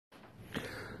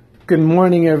Good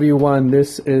morning, everyone.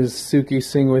 This is Suki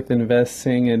Singh with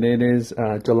Investing, and it is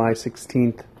July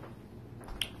 16th,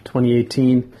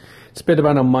 2018. It's been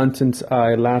about a month since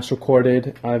I last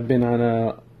recorded. I've been on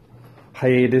a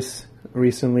hiatus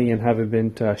recently and haven't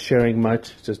been sharing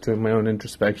much, just doing my own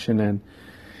introspection and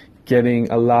getting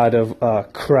a lot of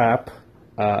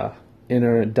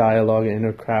inner dialogue,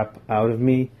 inner crap out of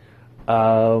me.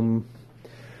 The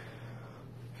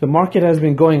market has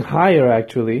been going higher,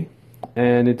 actually.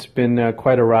 And it's been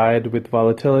quite a ride, with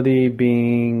volatility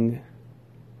being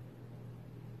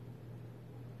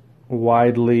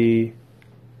widely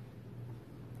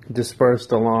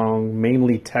dispersed along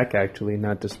mainly tech, actually,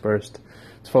 not dispersed.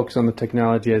 It's focused on the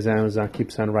technology as Amazon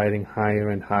keeps on riding higher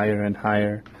and higher and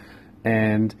higher.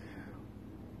 And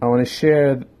I want to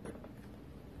share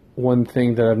one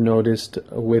thing that I've noticed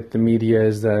with the media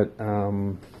is that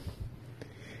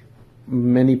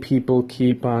many people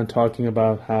keep on talking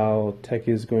about how tech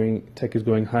is going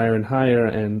higher and higher,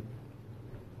 and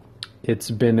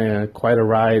it's been quite a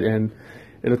ride, and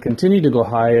it'll continue to go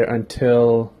higher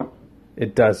until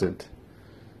it doesn't.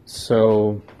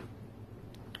 So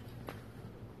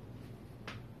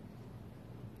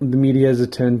the media has a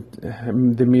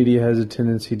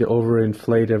tendency to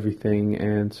overinflate everything,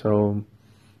 and so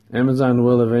Amazon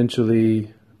will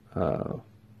eventually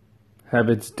have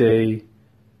its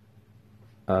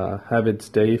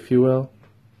day, if you will,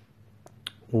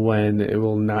 when it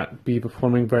will not be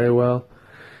performing very well.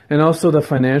 And also the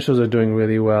financials are doing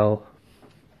really well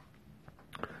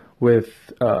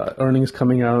with earnings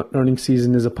coming out. Earnings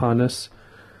season is upon us.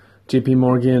 JP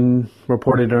Morgan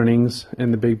reported earnings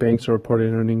and the big banks are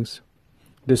reporting earnings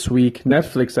this week.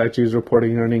 Netflix actually is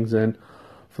reporting earnings, and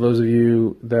for those of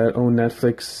you that own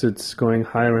Netflix, it's going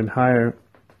higher and higher.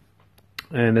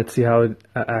 And let's see how it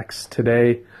acts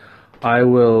today. I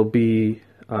will be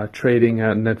trading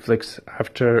at Netflix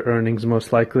after earnings,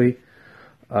 most likely,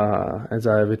 as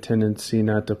I have a tendency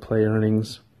not to play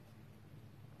earnings,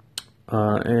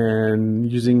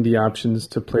 and using the options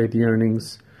to play the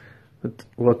earnings, to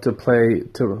play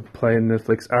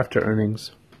Netflix after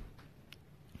earnings.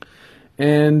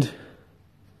 And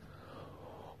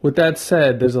with that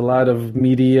said, there's a lot of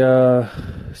media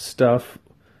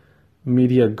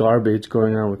garbage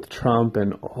going on with Trump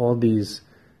and all these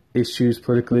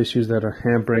political issues that are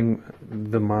hampering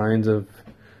the minds of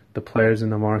the players in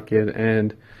the market.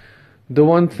 And the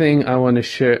one thing I want to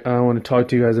talk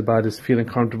to you guys about is feeling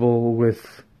comfortable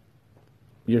with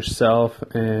yourself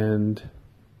and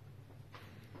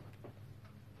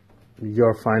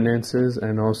your finances,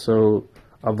 and also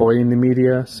avoiding the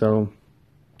media. So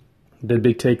the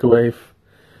big takeaway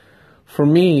for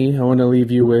me, I want to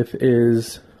leave you with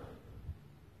is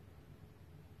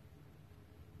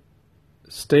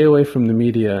stay away from the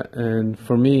media. And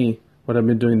for me, what I've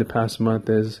been doing the past month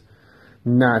is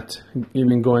not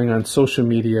even going on social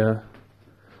media,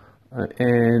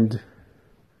 and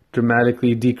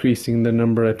dramatically decreasing the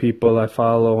number of people I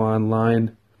follow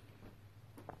online,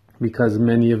 because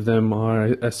many of them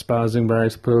are espousing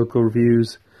various political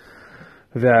views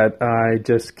that I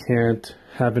just can't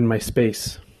have in my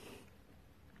space,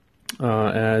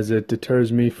 as it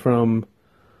deters me from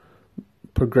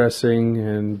progressing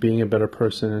and being a better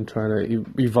person and trying to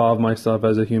evolve myself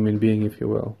as a human being, if you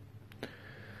will.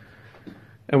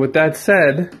 And with that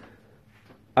said,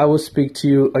 I will speak to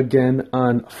you again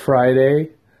on Friday.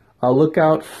 I'll look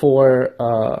out for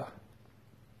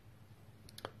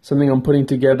something I'm putting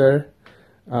together,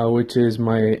 which is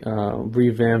my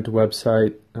revamped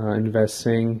website,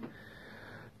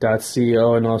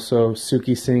 investing.co, and also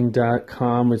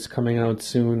sukisingh.com. It's coming out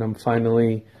soon. I'm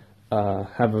finally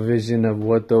have a vision of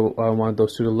what I want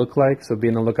those two to look like, so be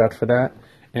on the lookout for that.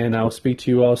 And I'll speak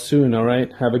to you all soon, all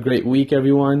right? Have a great week,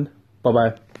 everyone.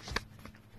 Bye-bye.